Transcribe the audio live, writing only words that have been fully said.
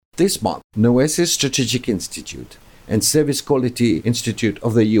This month, Noesis Strategic Institute and Service Quality Institute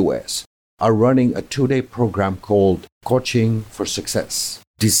of the US are running a 2-day program called Coaching for Success,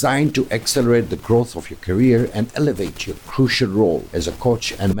 designed to accelerate the growth of your career and elevate your crucial role as a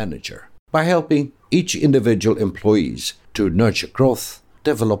coach and manager by helping each individual employees to nurture growth,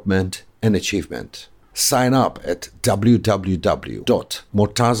 development, and achievement. Sign up at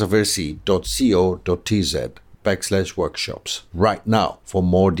www.mortazaversi.co.tz/workshops right now for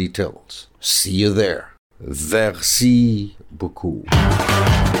more details. See you there. Merci beaucoup.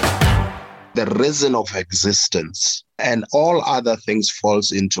 The reason of existence and all other things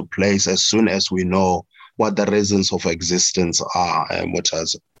falls into place as soon as we know what the reasons of existence are.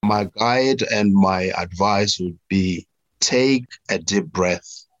 My guide and my advice would be take a deep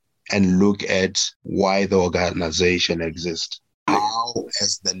breath and look at why the organization exists. How,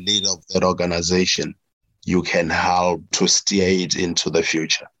 as the leader of that organization, you can help to steer it into the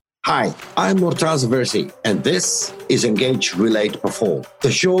future. Hi, I'm Mortaza Versi, and this is Engage, Relate, Perform,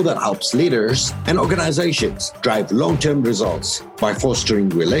 the show that helps leaders and organizations drive long-term results by fostering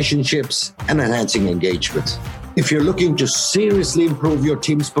relationships and enhancing engagement. If you're looking to seriously improve your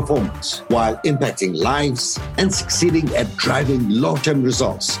team's performance while impacting lives and succeeding at driving long-term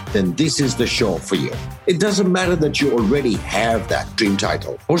results, then this is the show for you. It doesn't matter that you already have that dream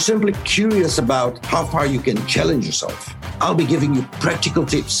title or simply curious about how far you can challenge yourself. I'll be giving you practical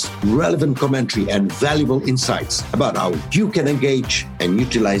tips, relevant commentary, and valuable insights about how you can engage and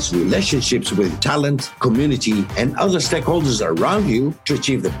utilize relationships with talent, community, and other stakeholders around you to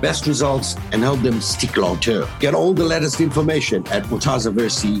achieve the best results and help them stick long-term. Get all the latest information at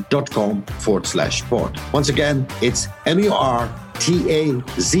mortazaversi.com/pod. Once again, it's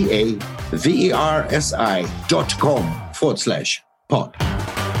mortazaversi.com/pod.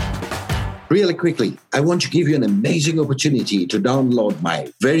 Really quickly, I want to give you an amazing opportunity to download my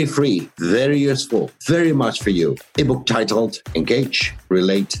very free, very useful, very much for you ebook titled Engage,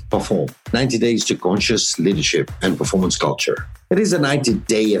 Relate, Perform: 90 Days to Conscious Leadership and Performance Culture. It is a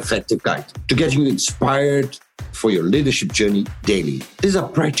 90-day effective guide to get you inspired for your leadership journey daily. These are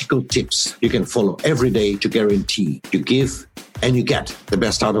practical tips you can follow every day to guarantee you give and you get the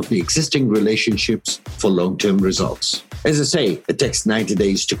best out of the existing relationships for long-term results. As I say, it takes 90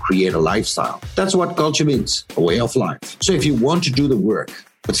 days to create a lifestyle. That's what culture means, a way of life. So if you want to do the work,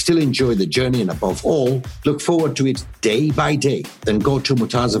 but still enjoy the journey and above all, look forward to it day by day, then go to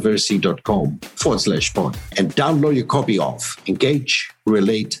mortazaversi.com/pod and download your copy of Engage,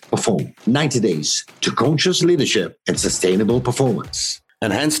 Relate, Perform: 90 Days to Conscious Leadership and Sustainable Performance.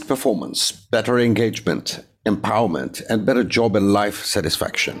 Enhanced performance, better engagement, empowerment, and better job and life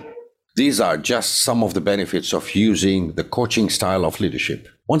satisfaction. These are just some of the benefits of using the coaching style of leadership.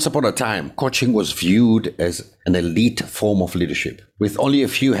 Once upon a time, coaching was viewed as an elite form of leadership, with only a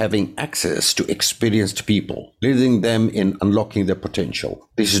few having access to experienced people, leading them in unlocking their potential.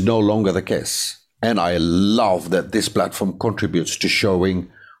 This is no longer the case. And I love that this platform contributes to showing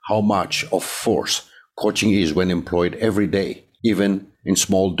how much of force coaching is when employed every day, even in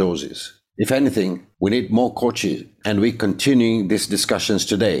small doses. If anything, we need more coaches, and we're continuing these discussions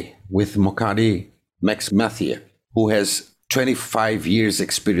today with Mokadi Max Mathieu, who has 25 years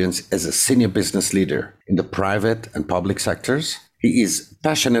experience as a senior business leader in the private and public sectors. He is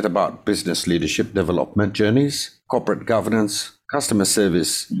passionate about business leadership development journeys, corporate governance, customer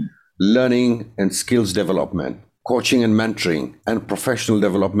service, learning and skills development, coaching and mentoring, and professional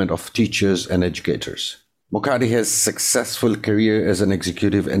development of teachers and educators. Mokadi has a successful career as an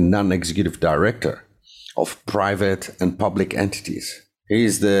executive and non-executive director of private and public entities. He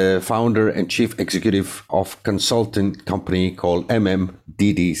is the founder and chief executive of consulting company called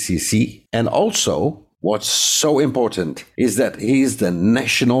MMDDCC. And also, what's so important is that he is the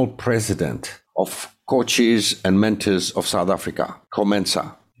national president of Coaches and Mentors of South Africa,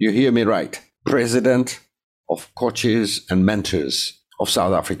 COMENSA. You hear me right. President of Coaches and Mentors of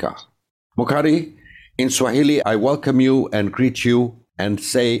South Africa. Mokadi, in Swahili, I welcome you and greet you and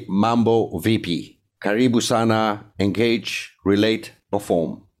say Mambo Vipi. Karibu sana, engage, relate,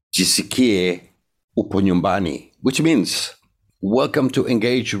 perform. Jisikie upo nyumbani, which means welcome to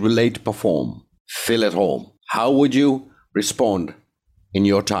Engage, Relate, Perform. Feel at home. How would you respond in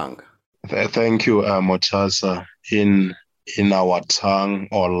your tongue? Thank you, Mortaza. In our tongue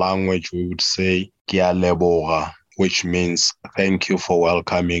or language, we would say Kia leboha, which means thank you for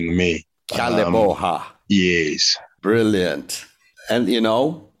welcoming me. Kaleboha. Yes. Brilliant. And you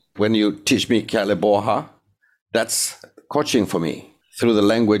know, when you teach me Kaleboha, that's coaching for me through the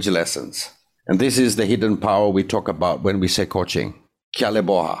language lessons. And this is the hidden power we talk about when we say coaching.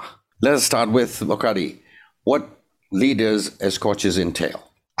 Kaleboha. Let us start with Mokadi. What leaders as coaches entail?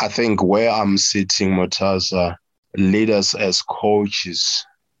 I think where I'm sitting, Murtaza, leaders as coaches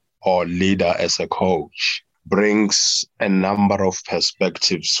or leader as a coach brings a number of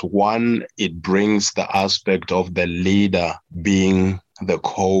perspectives. One, it brings the aspect of the leader being the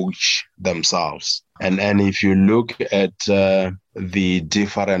coach themselves. And if you look at the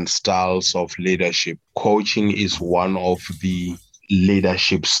different styles of leadership, coaching is one of the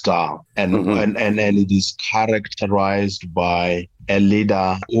leadership style. And it is characterized by a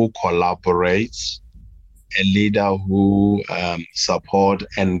leader who collaborates, a leader who support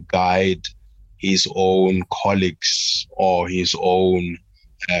and guide his own colleagues or his own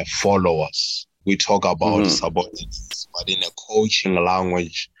followers. We talk about subordinates, but in a coaching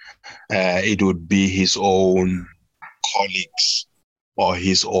language, it would be his own colleagues or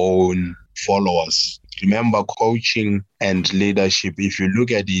his own followers. Remember, coaching and leadership, if you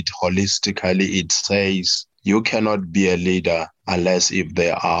look at it holistically, it says you cannot be a leader unless if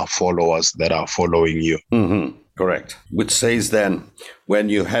there are followers that are following you. Mm-hmm. Correct. Which says then, when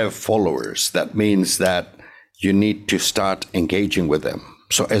you have followers, that means that you need to start engaging with them.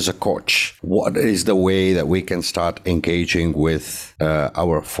 So as a coach, what is the way that we can start engaging with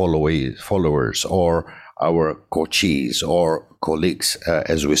our followers or our coachees or colleagues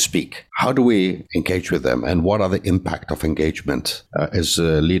as we speak? How do we engage with them, and what are the impact of engagement as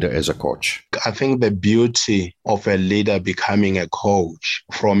a leader, as a coach? I think the beauty of a leader becoming a coach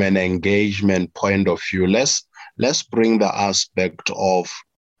from an engagement point of view, let's bring the aspect of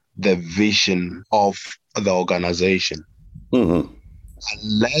the vision of the organization. Mm-hmm.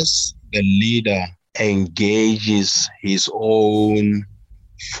 Unless the leader engages his own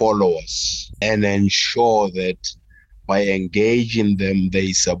followers and ensure that by engaging them, there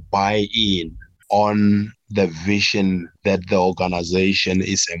is a buy-in on the vision that the organization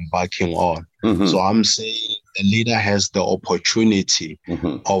is embarking on. Mm-hmm. So I'm saying the leader has the opportunity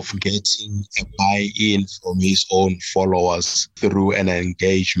of getting a buy-in from his own followers through an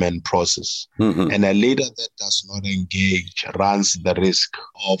engagement process. Mm-hmm. And a leader that does not engage runs the risk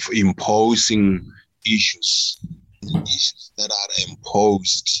of imposing issues that are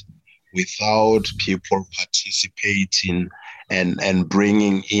imposed without people participating and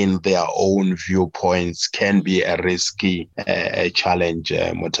bringing in their own viewpoints can be a risky challenge,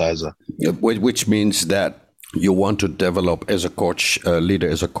 Murtaza. Which means that you want to develop as a coach, leader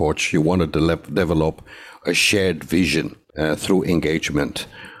as a coach, you want to develop a shared vision through engagement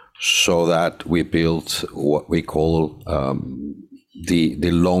so that we build what we call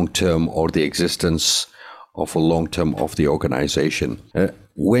the long-term or the existence of a long-term of the organization.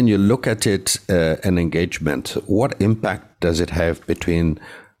 When you look at it, an engagement, what impact does it have between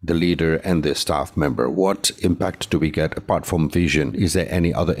the leader and the staff member? What impact do we get apart from vision? Is there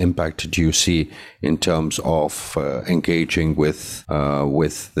any other impact do you see in terms of engaging with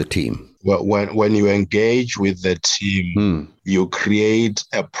the team? Well, when you engage with the team, you create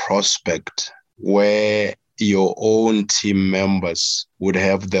a prospect where your own team members would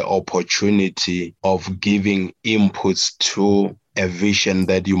have the opportunity of giving inputs to a vision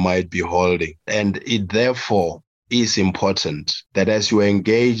that you might be holding. And it therefore is important that as you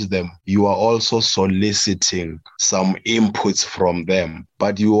engage them, you are also soliciting some inputs from them,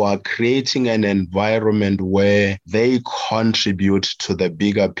 but you are creating an environment where they contribute to the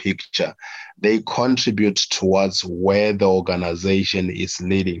bigger picture. They contribute towards where the organization is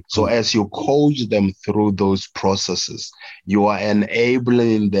leading. So as you coach them through those processes, you are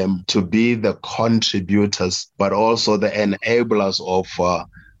enabling them to be the contributors, but also the enablers of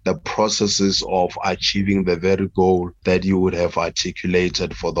the processes of achieving the very goal that you would have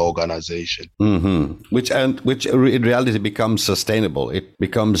articulated for the organization. Mm-hmm. Which in reality becomes sustainable. It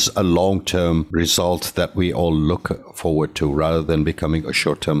becomes a long-term result that we all look forward to rather than becoming a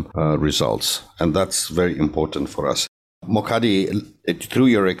short-term results. And that's very important for us. Mokadi, through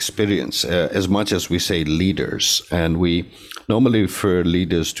your experience, as much as we say leaders, and we normally refer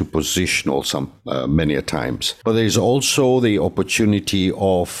leaders to positional many a times, but there's also the opportunity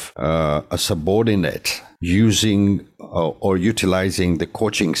of a subordinate using or utilizing the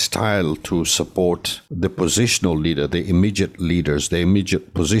coaching style to support the positional leader, the immediate leaders, the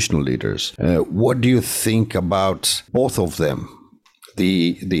immediate positional leaders. What do you think about both of them?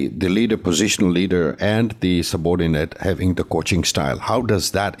 The leader, positional leader, and the subordinate having the coaching style. How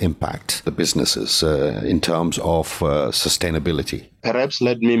does that impact the businesses in terms of sustainability? Perhaps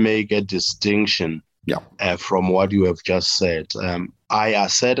let me make a distinction from what you have just said. I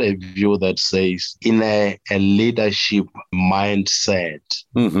assert a view that says in a leadership mindset,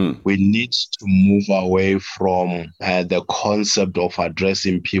 we need to move away from the concept of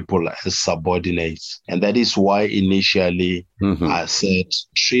addressing people as subordinates. And that is why initially I said,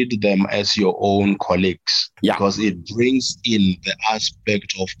 treat them as your own colleagues, because it brings in the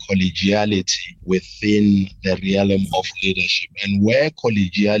aspect of collegiality within the realm of leadership. And where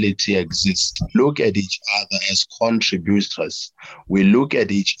collegiality exists, look at each other as contributors. We look at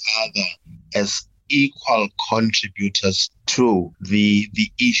each other as equal contributors to the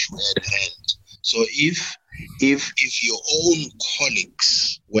issue at hand. So if your own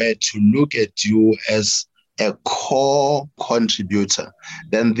colleagues were to look at you as a core contributor,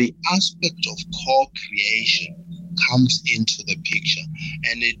 then the aspect of co-creation comes into the picture,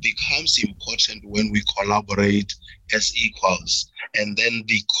 and it becomes important when we collaborate as equals, and then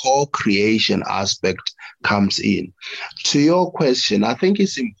the co-creation aspect comes in. To your question, I think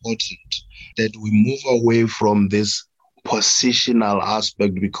it's important that we move away from this positional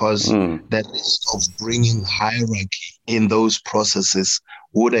aspect, because that risk of bringing hierarchy in those processes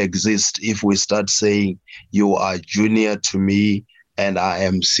would exist if we start saying you are junior to me and I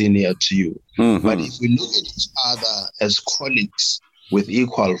am senior to you. But if we look at each other as colleagues with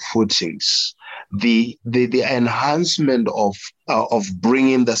equal footings, the enhancement of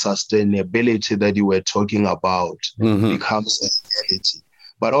bringing the sustainability that you were talking about becomes a reality.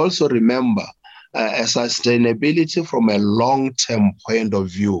 But also remember, a sustainability from a long-term point of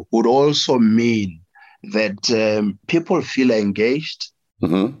view would also mean that people feel engaged,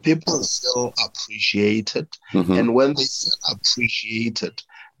 people feel appreciated, and when they feel appreciated,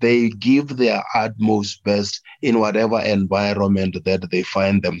 they give their utmost best in whatever environment that they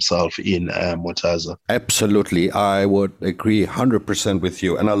find themselves in, Murtaza. Absolutely. I would agree 100% with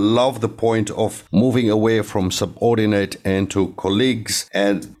you. And I love the point of moving away from subordinate and to colleagues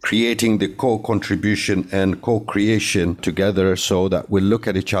and creating the co-contribution and co-creation together so that we look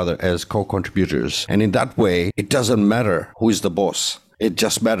at each other as co-contributors. And in that way, it doesn't matter who is the boss. It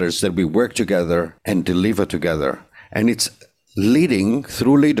just matters that we work together and deliver together. And it's leading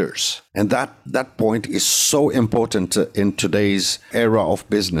through leaders. And that point is so important in today's era of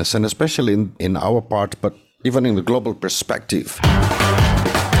business, and especially in our part, but even in the global perspective.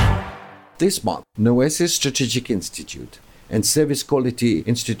 This month, Noesis Strategic Institute and Service Quality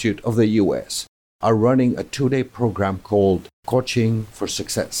Institute of the US are running a 2-day program called Coaching for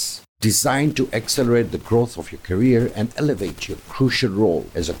Success, designed to accelerate the growth of your career and elevate your crucial role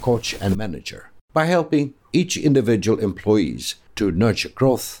as a coach and manager by helping each individual employees to nurture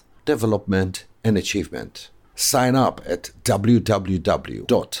growth, development, and achievement. Sign up at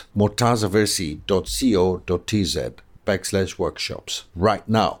www.murtazaversi.co.tz/workshops right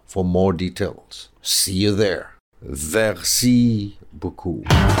now for more details. See you there. Merci beaucoup.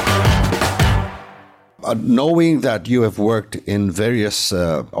 Knowing that you have worked in various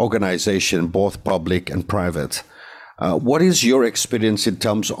organizations, both public and private, what is your experience in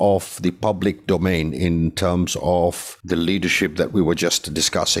terms of the public domain, in terms of the leadership that we were just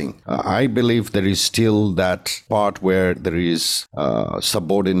discussing? I believe there is still that part where there is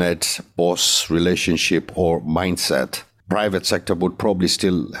subordinate boss relationship or mindset. Private sector would probably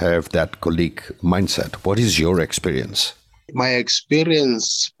still have that colleague mindset. What is your experience? My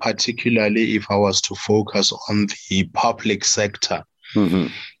experience, particularly if I was to focus on the public sector,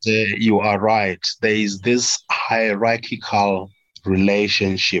 you are right. There is this hierarchical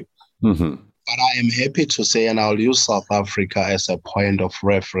relationship. But I am happy to say, and I'll use South Africa as a point of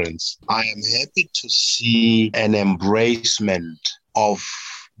reference, I am happy to see an embracement of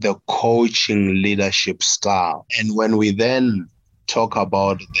the coaching leadership style. And when we then talk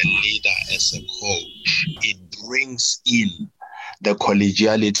about the leader as a coach, it brings in the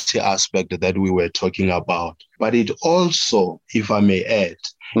collegiality aspect that we were talking about. But it also, if I may add,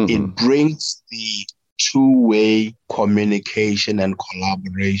 it brings the two-way communication and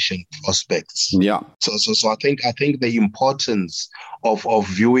collaboration prospects. Yeah. So I think the importance of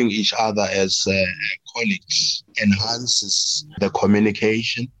viewing each other as colleagues enhances the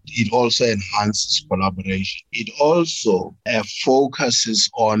communication. It also enhances collaboration. It also focuses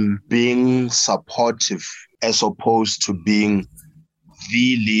on being supportive as opposed to being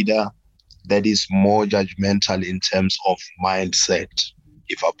the leader that is more judgmental in terms of mindset,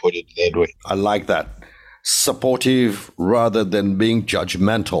 if I put it that way. I like that. Supportive rather than being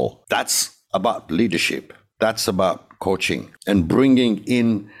judgmental. That's about leadership. That's about coaching and bringing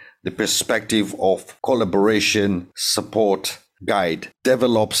in the perspective of collaboration, support, guide,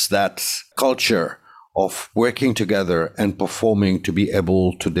 develops that culture of working together and performing to be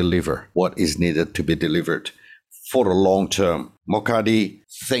able to deliver what is needed to be delivered for the long term. Mokadi,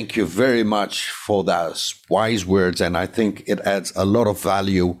 thank you very much for those wise words. And I think it adds a lot of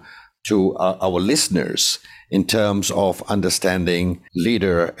value to our listeners in terms of understanding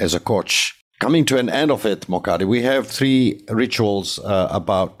leader as a coach. Coming to an end of it, Mokadi, we have 3 rituals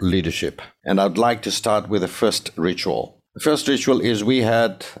about leadership. And I'd like to start with the first ritual. The first ritual is we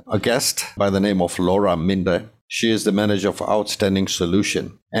had a guest by the name of Laura Minde. She is the manager of Outstanding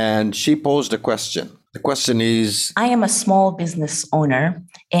Solution. And she posed a question. The question is, I am a small business owner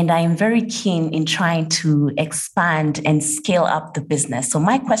and I am very keen in trying to expand and scale up the business. So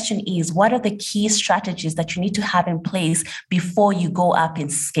my question is, what are the key strategies that you need to have in place before you go up in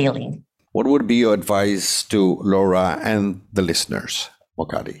scaling? what would be your advice to Laura and the listeners,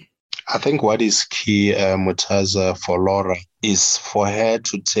 Mokadi? I think what is key, Murtaza, for Laura is for her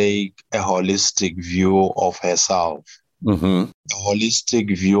to take a holistic view of herself. Mm-hmm. A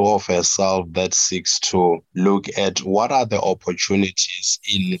holistic view of herself that seeks to look at what are the opportunities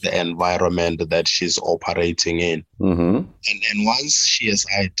in the environment that she's operating in. Mm-hmm. And once she has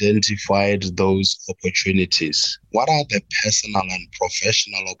identified those opportunities, what are the personal and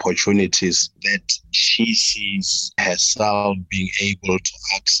professional opportunities that she sees herself being able to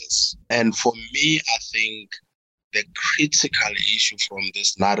access? And for me, I think the critical issue from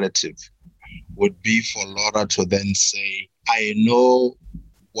this narrative would be for Laura to then say, I know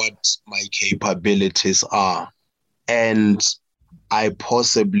what my capabilities are, and I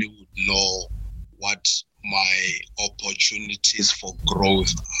possibly would know what my opportunities for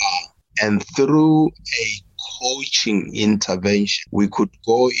growth are. And through a coaching intervention, we could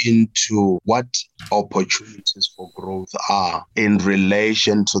go into what opportunities for growth are in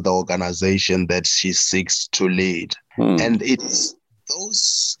relation to the organization that she seeks to lead. And it's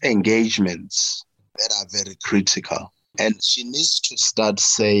those engagements that are very critical. And she needs to start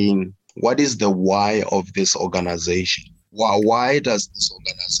saying, what is the why of this organization? Why does this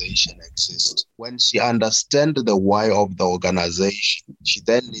organization exist? When she understands the why of the organization, she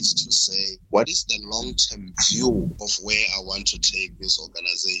then needs to say, what is the long-term view of where I want to take this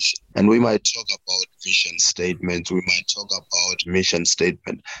organization? And we might talk about vision statement. We might talk about mission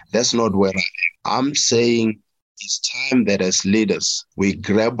statement. That's not where I am. I'm saying it's time that as leaders, we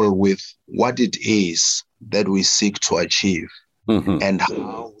grapple with what it is that we seek to achieve and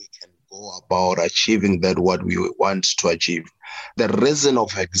how we can go about achieving that what we want to achieve. The reason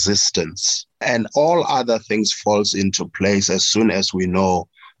of existence and all other things falls into place as soon as we know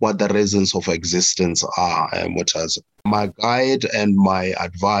what the reasons of existence are. My guide and my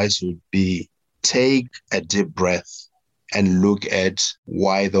advice would be take a deep breath and look at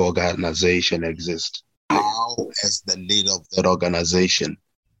why the organization exists. How, as the leader of that organization,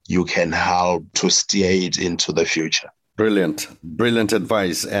 you can help to steer it into the future. Brilliant, brilliant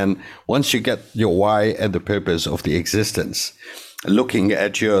advice. And once you get your why and the purpose of the existence, looking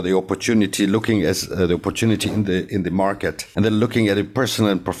at the opportunity, looking at the opportunity in the market, and then looking at a personal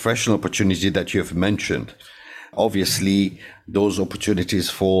and professional opportunity that you have mentioned, obviously those opportunities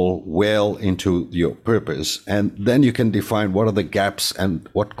fall well into your purpose. And then you can define what are the gaps and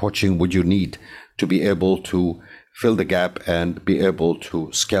what coaching would you need to be able to fill the gap and be able to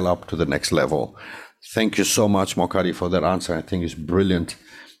scale up to the next level. Thank you so much, Mokadi, for that answer. I think it's brilliant.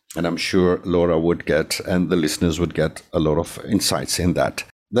 And I'm sure Laura would get, and the listeners would get a lot of insights in that.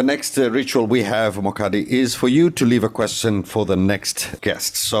 The next ritual we have, Mokadi, is for you to leave a question for the next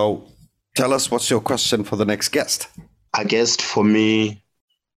guest. So tell us, what's your question for the next guest? I guess for me,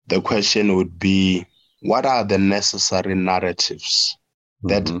 the question would be, what are the necessary narratives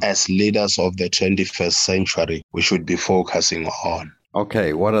that as leaders of the 21st century, we should be focusing on?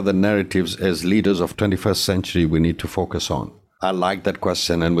 Okay, what are the narratives as leaders of 21st century we need to focus on? I like that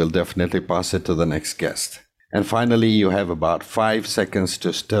question, and we'll definitely pass it to the next guest. And finally, you have about 5 seconds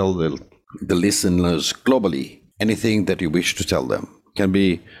to tell the listeners globally anything that you wish to tell them. It can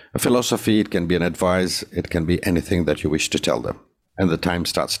be a philosophy, it can be an advice, it can be anything that you wish to tell them. And the time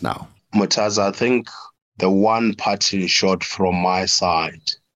starts now. Murtaza, I think the one parting shot from my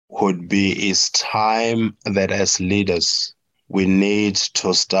side would be, it's time that as leaders, we need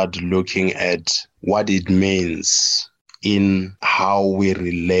to start looking at what it means in how we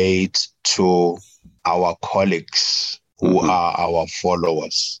relate to our colleagues who are our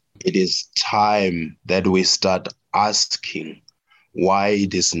followers. It is time that we start asking why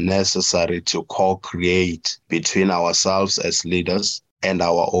it is necessary to co-create between ourselves as leaders and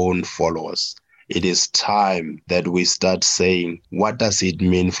our own followers. It is time that we start saying, what does it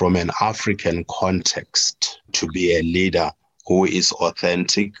mean from an African context to be a leader who is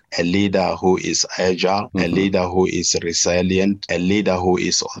authentic, a leader who is agile, a leader who is resilient, a leader who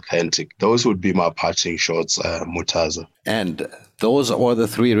is authentic. Those would be my parting shots, Murtaza. And those are the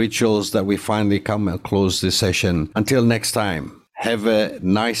 3 rituals that we finally come and close this session. Until next time, have a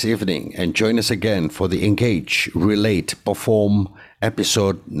nice evening and join us again for the Engage, Relate, Perform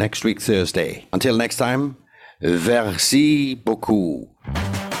episode next week, Thursday. Until next time, merci beaucoup.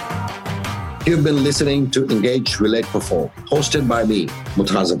 You've been listening to Engage, Relate, Perform, hosted by me,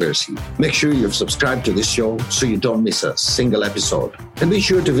 Murtaza Versi. Make sure you've subscribed to this show so you don't miss a single episode. And be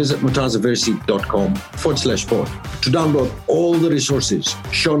sure to visit murtazaversi.com/pod to download all the resources,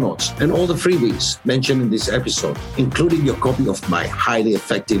 show notes, and all the freebies mentioned in this episode, including your copy of my highly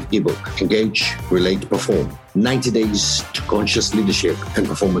effective ebook, Engage, Relate, Perform, 90 Days to Conscious Leadership and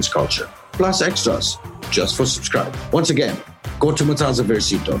Performance Culture, plus extras just for subscribe. Once again, go to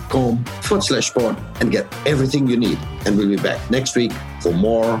murtazaversi.com/pod and get everything you need. And we'll be back next week for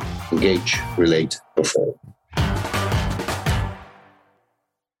more Engage, Relate, Perform.